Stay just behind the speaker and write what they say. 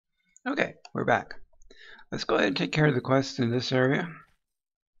Okay, we're back. Let's go ahead and take care of the quest in this area.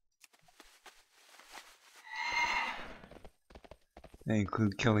 They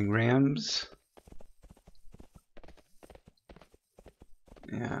include killing rams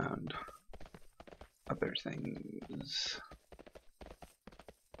and other things.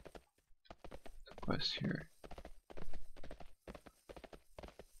 Quest here.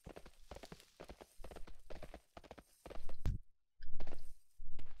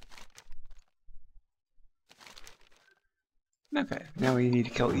 Okay, now we need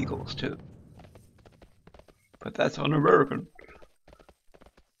to kill eagles too. But that's un-American.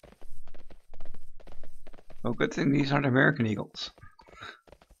 Well, good thing these aren't American eagles.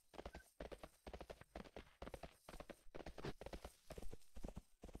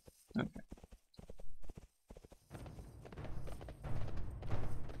 Okay.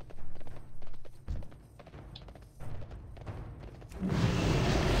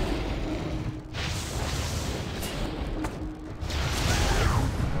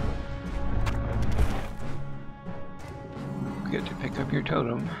 Good to pick up your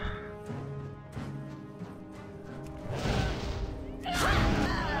totem.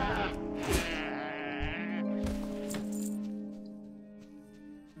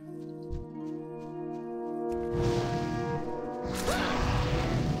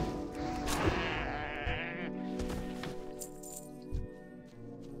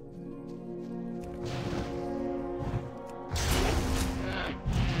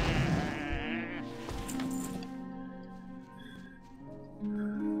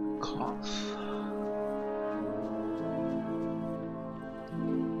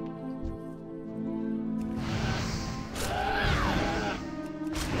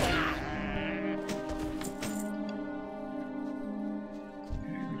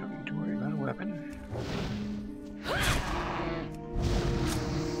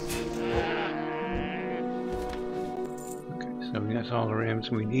 So that's all the rams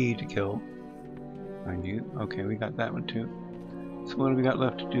we need to kill. Mind you. Okay, we got that one too. So what do we got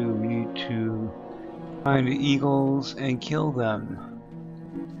left to do? We need to find the eagles and kill them.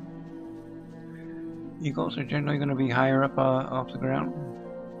 Eagles are generally going to be higher up off the ground,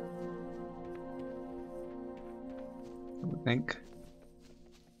 I would think.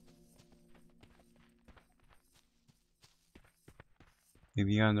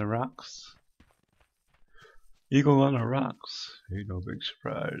 Maybe on the rocks. Eagle on the rocks. Ain't no big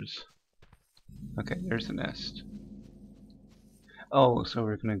surprise. Okay, there's the nest. Oh, so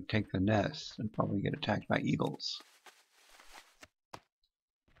we're going to take the nest and probably get attacked by eagles.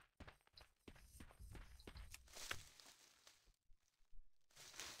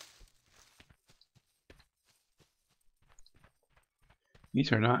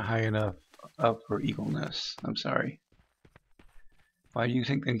 These are not high enough up for eagle nests. I'm sorry. Why do you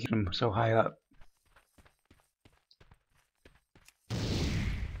think they keep them so high up?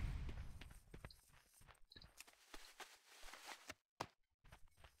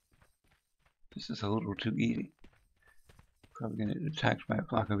 This is a little too easy. Probably going to get attacked by a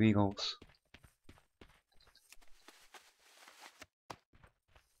flock of eagles.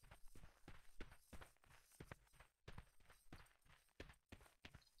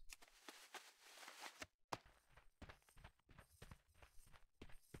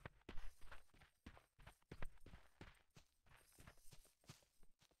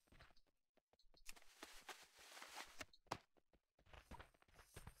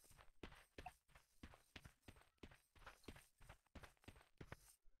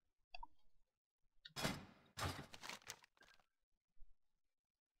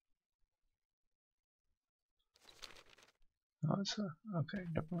 Oh, it's a, okay,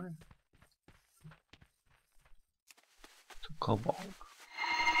 never mind. It's a kobold.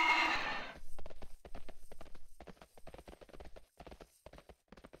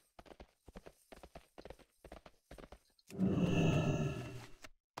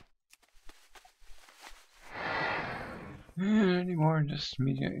 Any more in this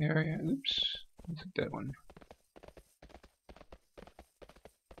immediate area? Oops, that's a dead one.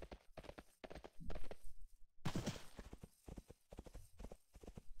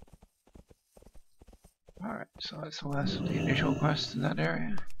 Alright, so that's the last of the initial quest in that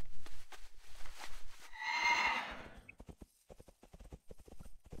area.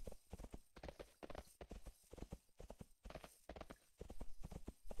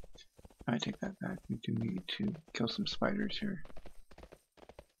 I take that back. We do need to kill some spiders here.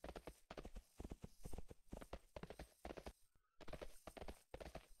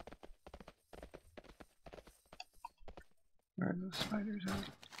 Where are those spiders at?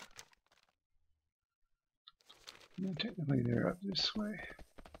 Yeah, technically they're up this way.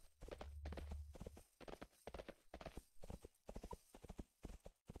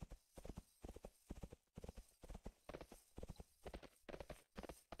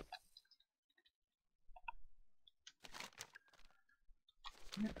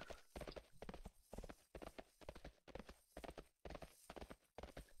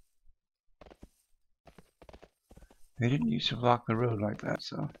 They didn't used to block the road like that,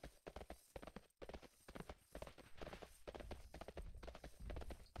 so.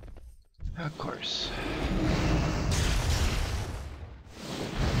 Of course.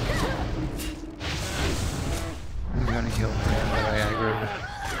 I'm gonna heal for him that I aggroed.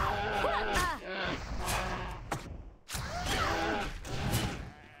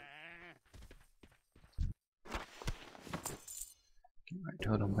 Get my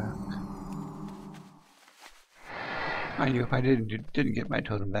totem back. I knew if I didn't get my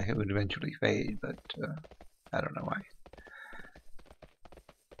totem back, it would eventually fade, but I don't know why.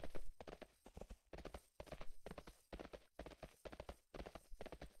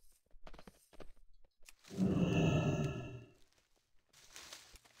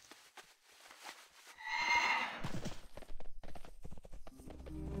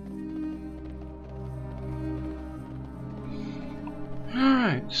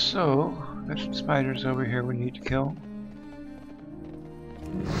 Alright, so there's some spiders over here we need to kill.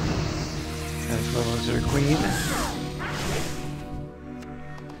 As well as their queen.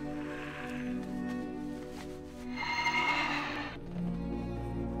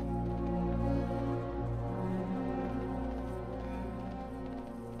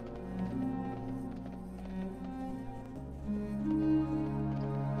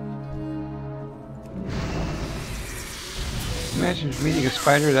 Imagine meeting a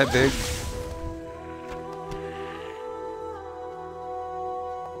spider that big.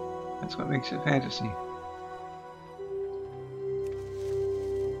 That's what makes it fantasy.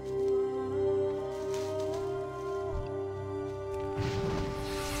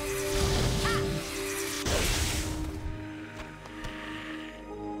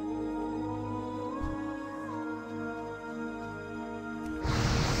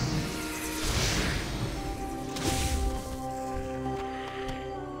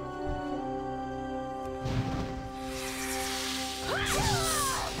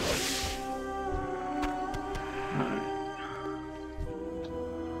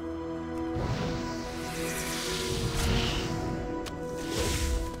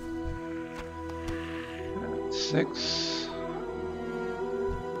 Six.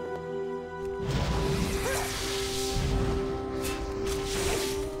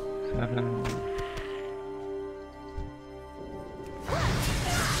 Seven.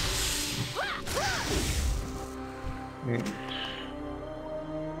 Eight.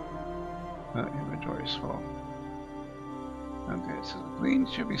 Inventory's full. Okay, so the queen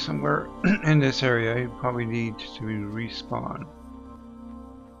should be somewhere in this area. You probably need to respawn.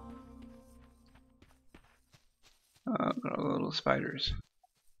 Little spiders.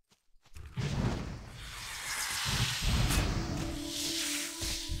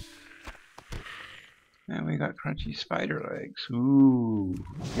 And we got crunchy spider legs. Ooh,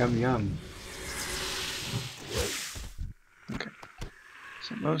 yum yum. Okay,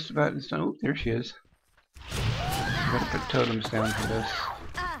 so most of that is done. Oh, there she is. I'm gonna put totems down for this.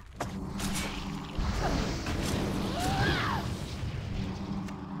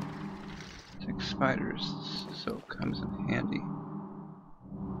 Spiders, so it comes in handy.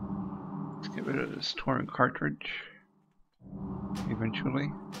 Let's get rid of this torn cartridge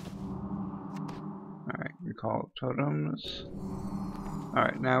eventually. Alright, recall totems.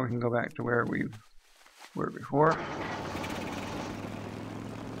 Alright, now we can go back to where we were before.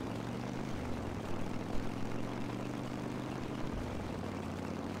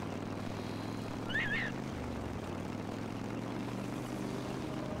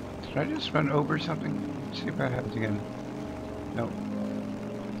 Did I just run over something? Let's see if that happens again. Nope.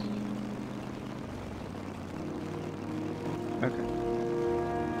 Okay.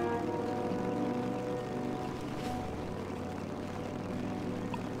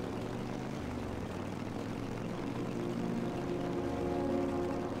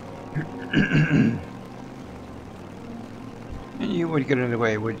 And you would get in the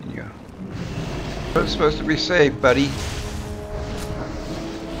way, wouldn't you? It was supposed to be safe, buddy.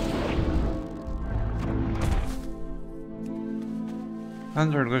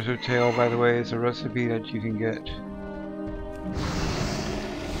 Thunder lizard tail, by the way, is a recipe that you can get.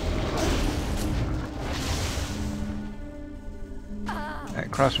 At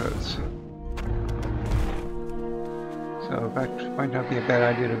Crossroads. So that might not be a bad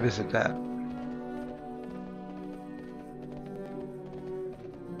idea to visit that.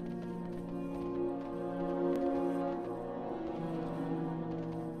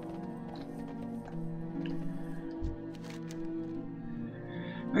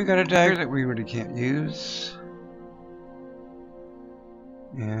 We got a dagger that we really can't use.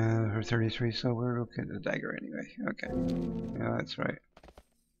 And for 33 silver, we'll get the dagger anyway. Okay. Yeah, that's right.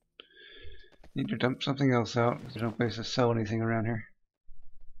 Need to dump something else out. There's no place to sell anything around here.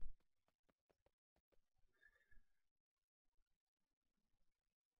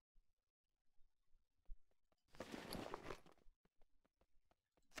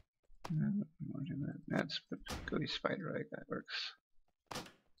 No, I won't do that. That's but gooey spider egg. That works.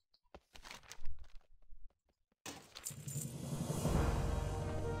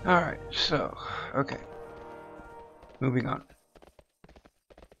 Alright, so, okay. Moving on.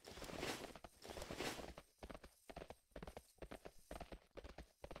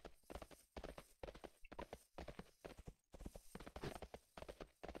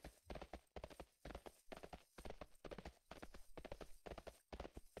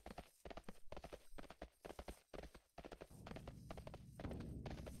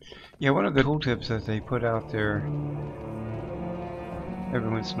 Yeah, one of the cool tips that they put out there every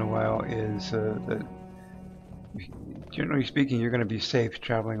once in a while is that generally speaking you're going to be safe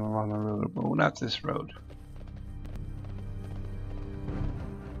traveling along the road, but not this road.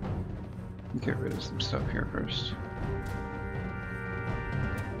 Get rid of some stuff here first.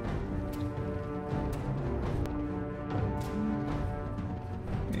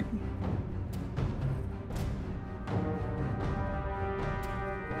 Maybe.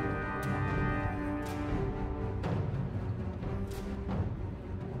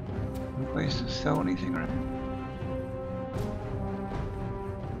 No place to sell anything right now.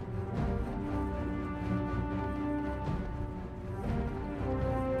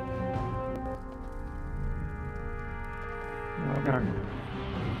 Oh, darn.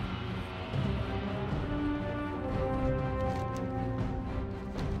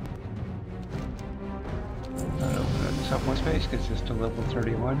 Not open up this up more space because it's to level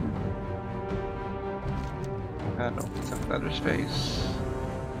 31. That opens up other space.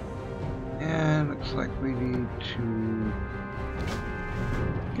 And looks like we need to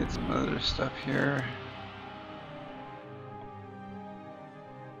get some other stuff here.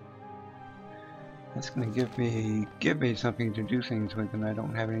 That's going to give me something to do things with, and I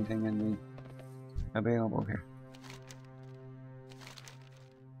don't have anything in the available here.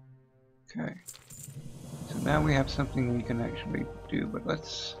 Okay. So now we have something we can actually do, but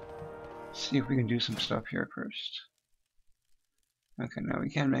let's see if we can do some stuff here first. Okay, now we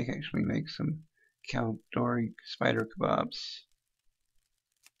can actually make some Caldori spider kebabs.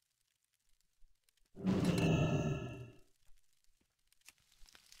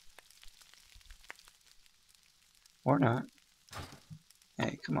 Or not.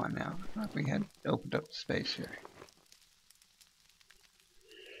 Hey, come on now. We had opened up the space here.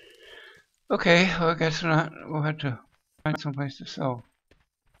 Okay, well I guess not. We'll have to find some place to sell.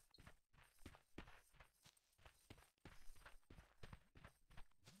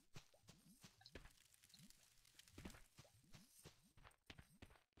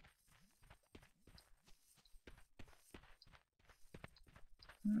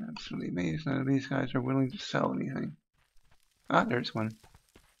 I'm absolutely amazed none of these guys are willing to sell anything. Ah, there's one.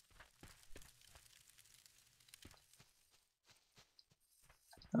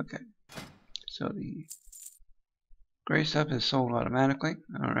 Okay, so the gray stuff is sold automatically.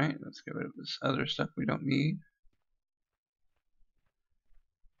 Alright, let's get rid of this other stuff we don't need.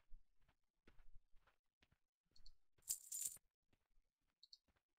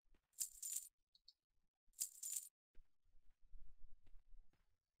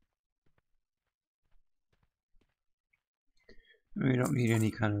 We don't need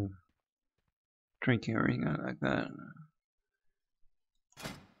any kind of drinking or anything like that.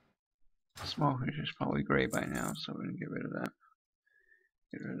 Small fish is probably gray by now, so we're going to get rid of that.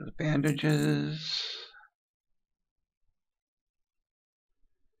 Get rid of the bandages.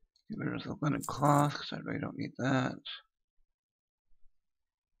 Get rid of the linen cloth, because I really don't need that.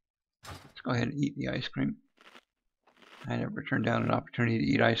 Let's go ahead and eat the ice cream. I never turned down an opportunity to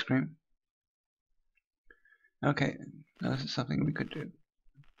eat ice cream. Okay, now this is something we could do.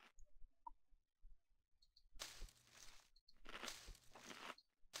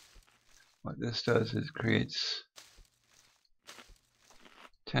 What this does is creates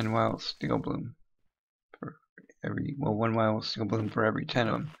 10 wild steel bloom for every, well, 1 wild steel bloom for every 10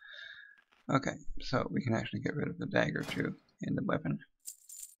 of them. Okay, so we can actually get rid of the dagger too in the weapon.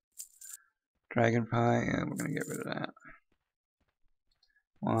 Dragon pie, and we're gonna get rid of that.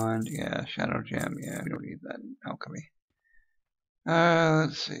 Wand, yeah, shadow gem, yeah, we don't need that in alchemy.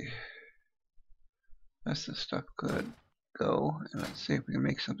 Let's see. That's the stuff could go, and let's see if we can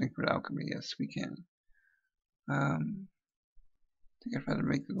make something for alchemy. Yes, we can. I think I'd rather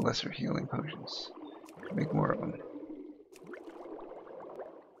make the lesser healing potions. Make more of them.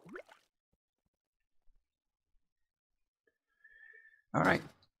 Alright.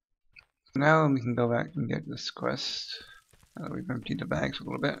 Now we can go back and get this quest. Now that we've emptied the bags a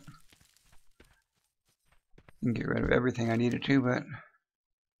little bit. And get rid of everything I needed to, but...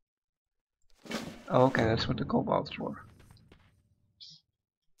 Oh, okay, that's what the kobolds were.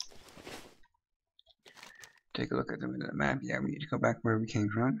 Take a look at them in the map. Yeah, we need to go back where we came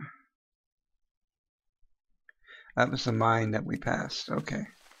from. That was the mine that we passed. Okay.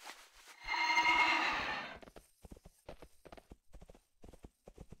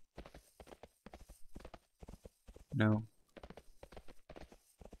 No.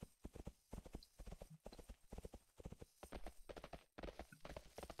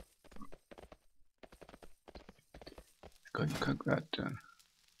 Go ahead and cook that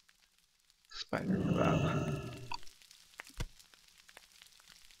spider kebab.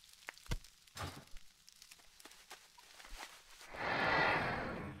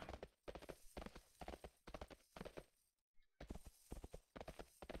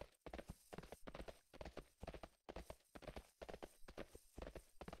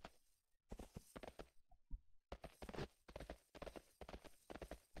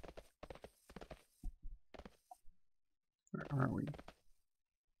 Where are we?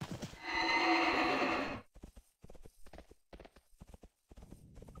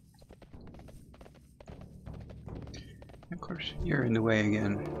 Of course, you're in the way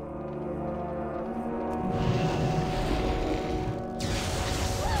again.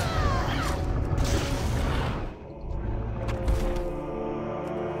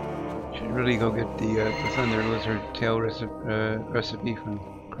 Should really go get the Thunder Lizard tail recipe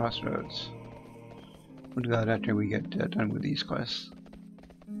from Crossroads. We'll do that after we get done with these quests.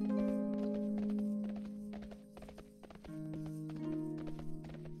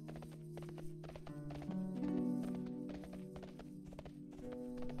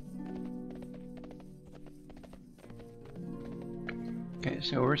 Okay,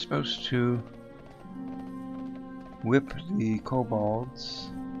 so we're supposed to whip the kobolds.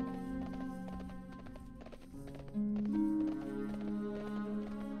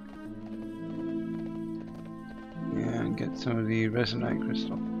 And get some of the resonite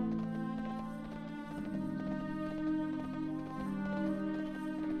crystal.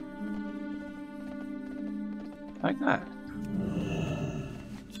 Like that.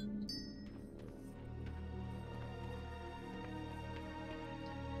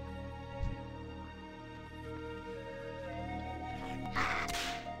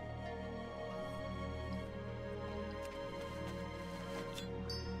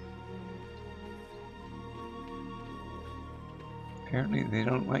 Apparently they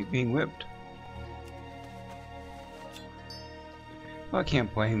don't like being whipped. Well, I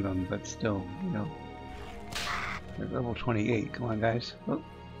can't blame them, but still, you know. They're level 28. Come on, guys. Oh,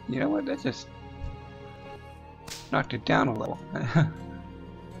 you know what? That just knocked it down a level.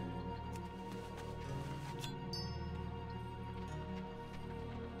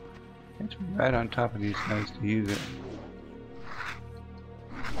 It's right on top of these guys to use it.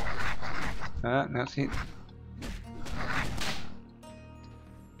 Now see.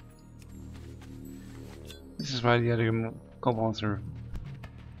 This is why the other kobolds are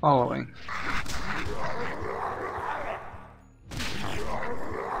following.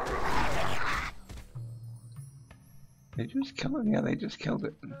 They just killed it. Yeah, they just killed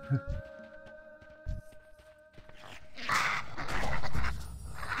it.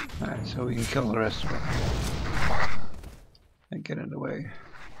 Alright, so we can kill the rest of it. And get in the way.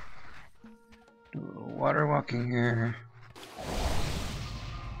 Do a little water walking here.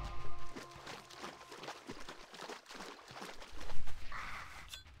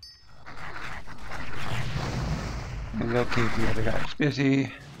 And they'll keep the other guys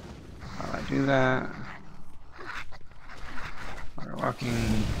busy while I do that. Water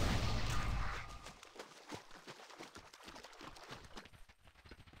walking.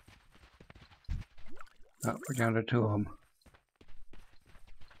 Oh, we're down to 2 of them.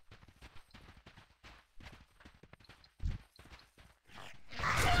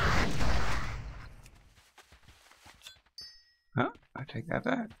 Oh, I take that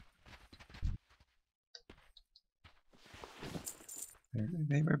back.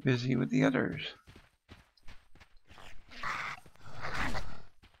 They were busy with the others.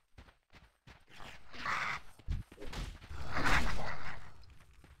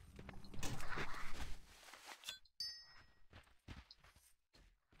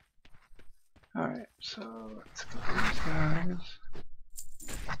 Alright, so let's get these guys.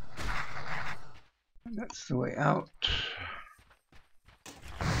 And that's the way out.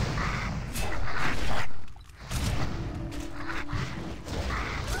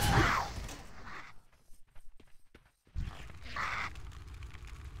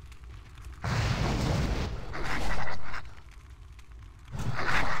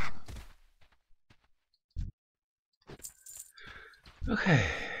 Okay.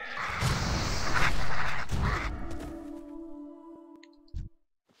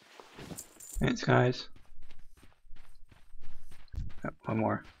 Thanks, guys. Oh, one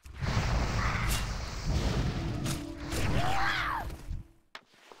more.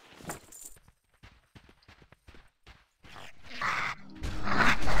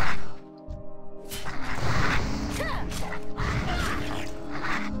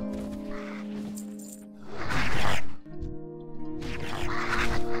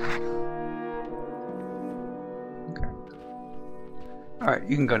 Alright,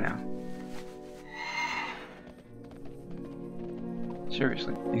 you can go now.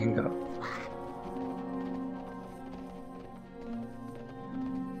 Seriously, you can go.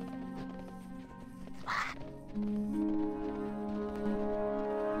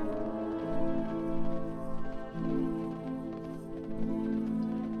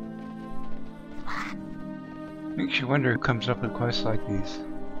 Makes you wonder who comes up with quests like these.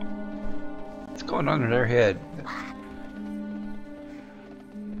 What's going on in their head?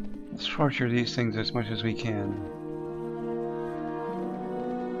 Let's torture these things as much as we can.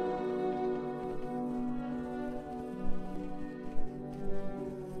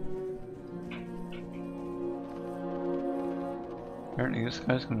 Apparently this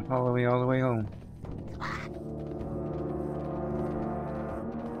guy's gonna follow me all the way home.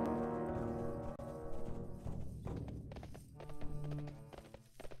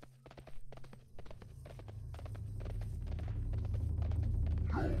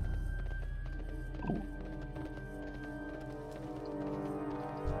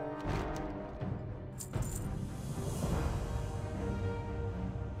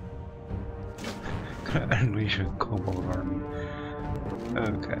 Unleash a kobold army.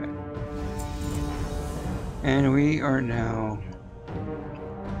 Okay. And we are now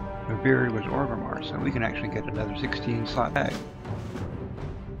revered with Orgrimmar, so we can actually get another 16 slot bag.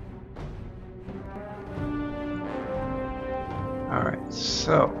 Alright,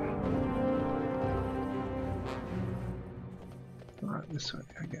 so. This way,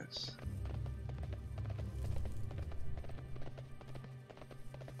 I guess.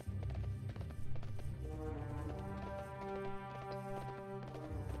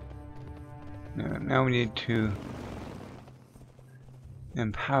 Now we need to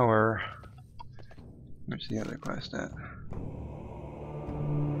empower. Where's the other quest at?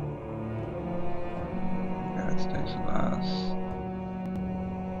 That's last.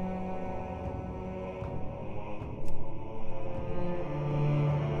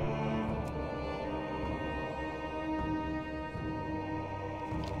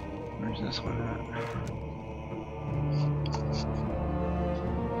 Where's this one at?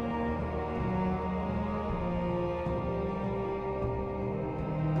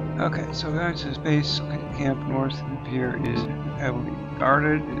 Okay, so that's his base camp north of the pier is heavily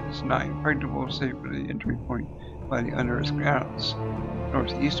guarded. It's not impregnable save for the entry point by the underearth grounds.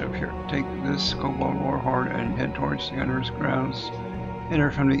 Northeast of here. Take this kobold warhorn and head towards the underearth grounds. Enter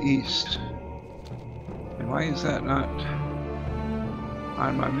from the east. And why is that not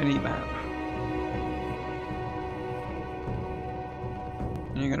on my mini-map?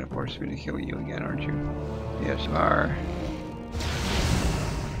 You're gonna force me to kill you again, aren't you? Yes, you are.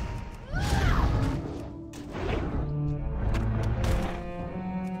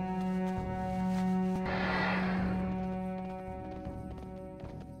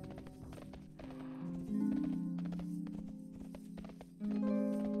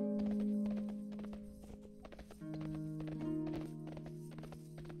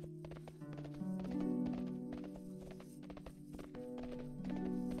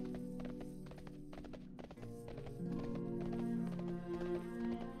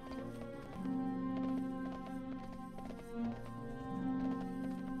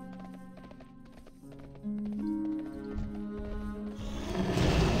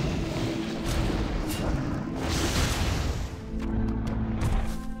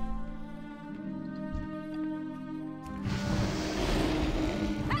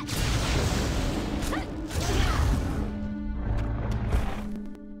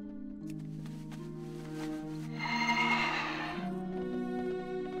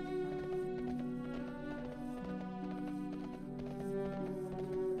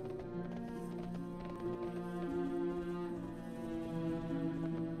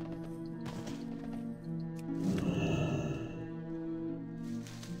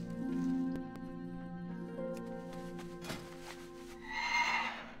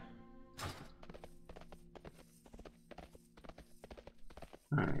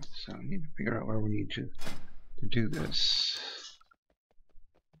 Alright, so I need to figure out where we need to do this.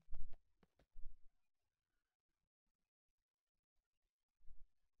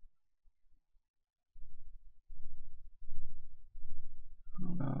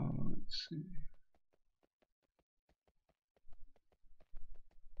 Let's see.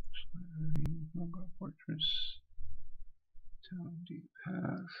 Warcraft Fortress. Town Deep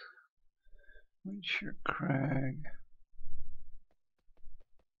Path. Windshire Crag.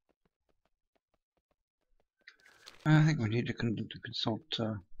 I think we need to consult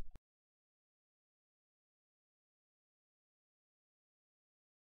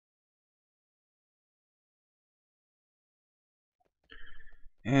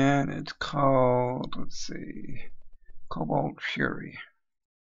and it's called, let's see, Cobalt Fury.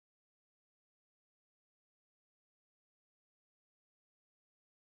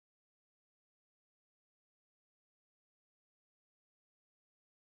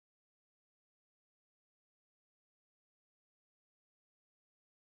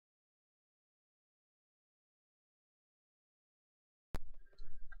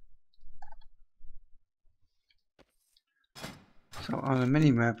 So on the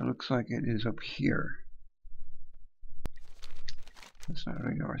mini map, it looks like it is up here. That's not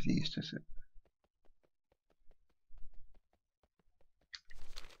really northeast, is it?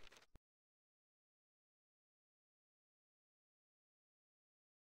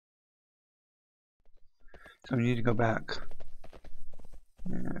 So we need to go back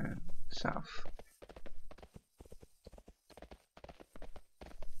south.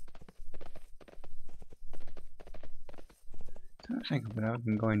 So I think of it, I've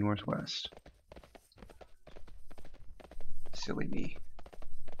been going northwest. Silly me.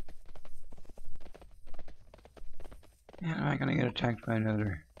 Yeah, am I gonna get attacked by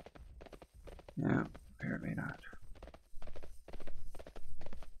another? No, apparently not.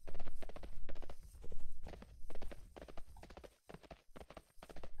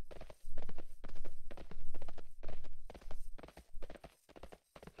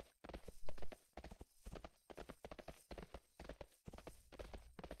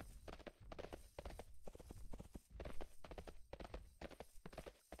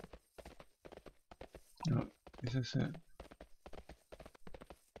 No, is this it?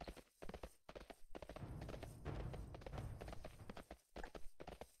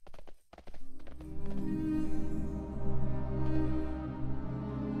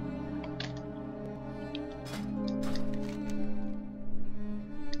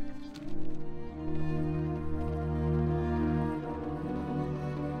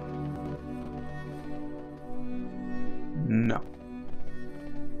 No.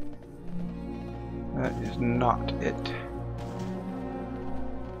 That is not it.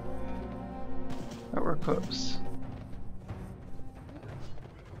 But we're close.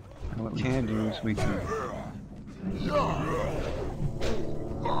 And what we can do is we can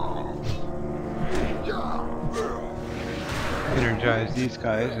energize these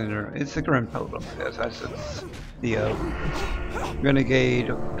guys, and it's the Grim Totem. Yes, that's the Renegade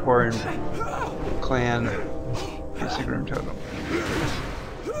Tauren clan. It's the Grim Totem.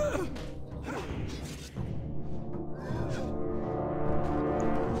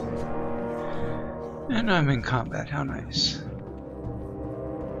 And I'm in combat, how nice.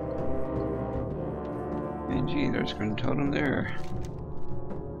 And gee, there's Grim Totem there.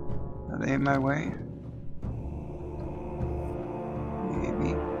 Are they in my way?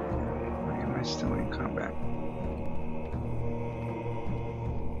 Maybe. Or am I still in combat?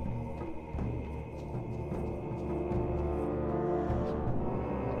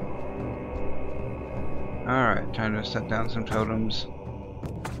 Alright, time to set down some totems.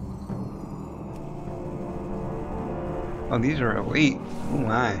 Oh, these are elite. Oh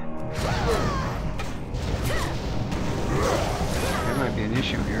my. There might be an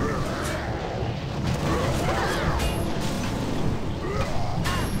issue here.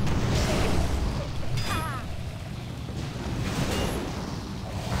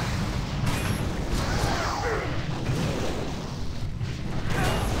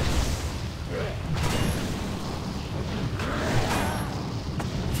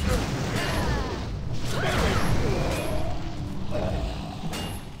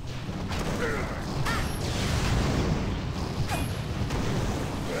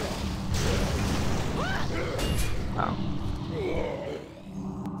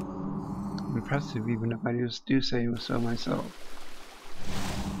 Impressive, even if I just do say so myself.